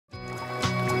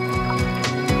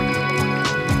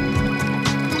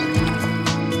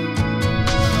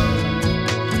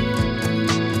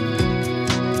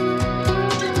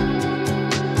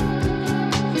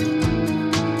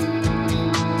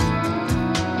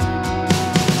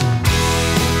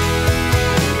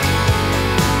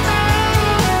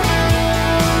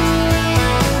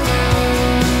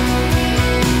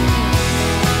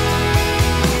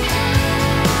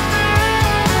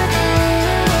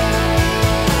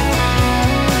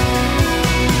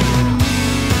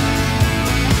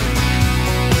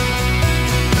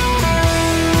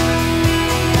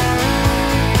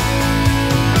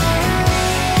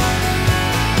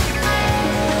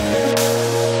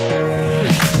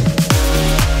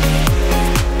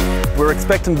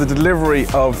expecting the delivery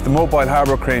of the mobile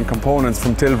harbour crane components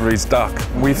from Tilbury's dock.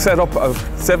 We've set up a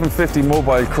 750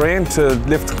 mobile crane to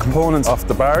lift the components off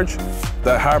the barge.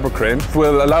 The harbour crane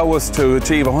will allow us to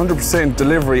achieve 100%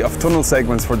 delivery of tunnel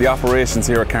segments for the operations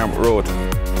here at CAMPSHED Road.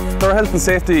 There are health and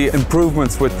safety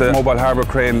improvements with the mobile harbour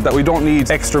crane that we don't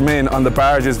need extra men on the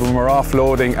barges when we're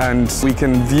offloading, and we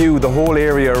can view the whole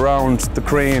area around the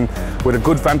crane with a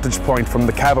good vantage point from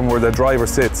the cabin where the driver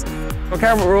sits. On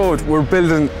CAMPSHED Road, we're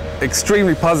building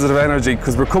extremely positive energy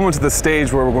because we're coming to the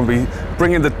stage where we're going to be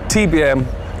bringing the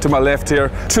TBM to my left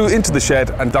here, into the shed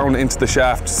and down into the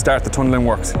shaft to start the tunnelling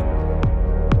works.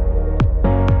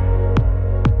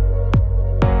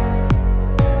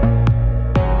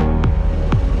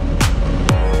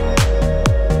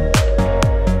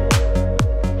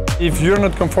 If you're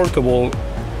not comfortable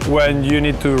when you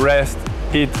need to rest,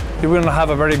 eat, you will not have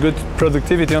a very good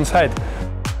productivity on site.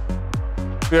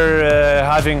 We're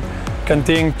having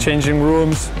canteen, changing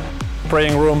rooms,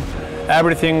 praying room,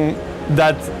 everything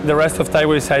that the rest of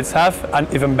Tideway sites have, and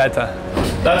even better.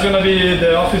 That's going to be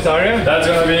the office area, that's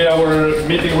going to be our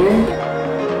meeting room.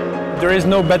 There is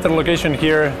no better location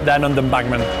here than on the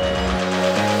embankment.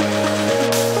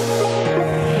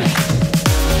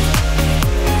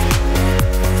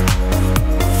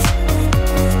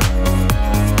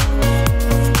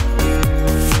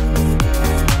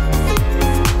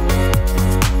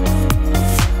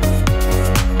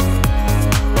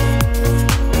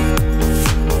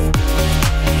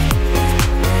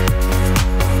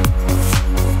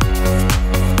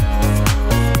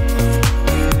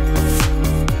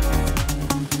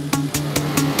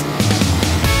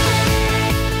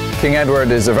 King Edward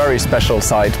is a very special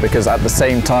site because at the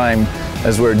same time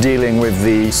as we're dealing with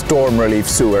the storm relief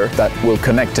sewer that will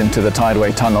connect into the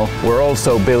Tideway Tunnel, we're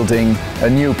also building a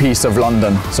new piece of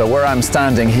London. So where I'm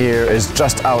standing here is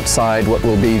just outside what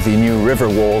will be the new river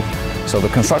wall. So the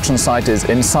construction site is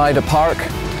inside a park,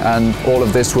 and all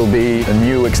of this will be a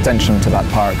new extension to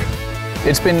that park.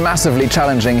 It's been massively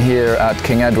challenging here at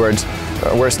King Edward.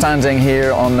 We're standing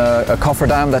here on a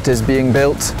cofferdam that is being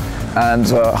built. And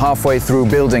halfway through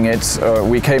building it,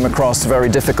 we came across very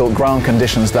difficult ground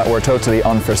conditions that were totally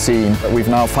unforeseen. We've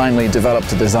now finally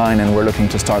developed a design and we're looking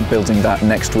to start building that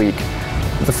next week.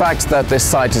 The fact that this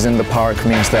site is in the park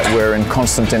means that we're in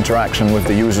constant interaction with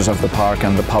the users of the park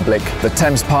and the public. The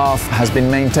Thames path has been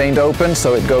maintained open,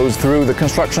 so it goes through the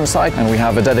construction site, and we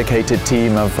have a dedicated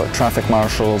team of traffic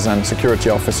marshals and security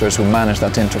officers who manage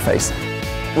that interface.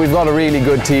 We've got a really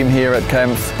good team here at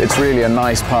CAMPSHED. It's really a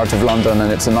nice part of London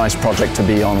and it's a nice project to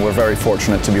be on. We're very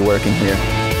fortunate to be working here.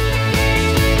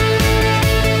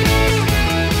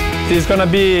 It's going to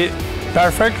be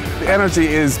perfect. The energy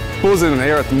is buzzing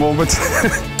here at the moment.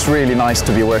 It's really nice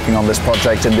to be working on this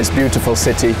project in this beautiful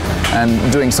city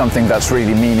and doing something that's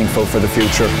really meaningful for the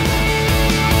future.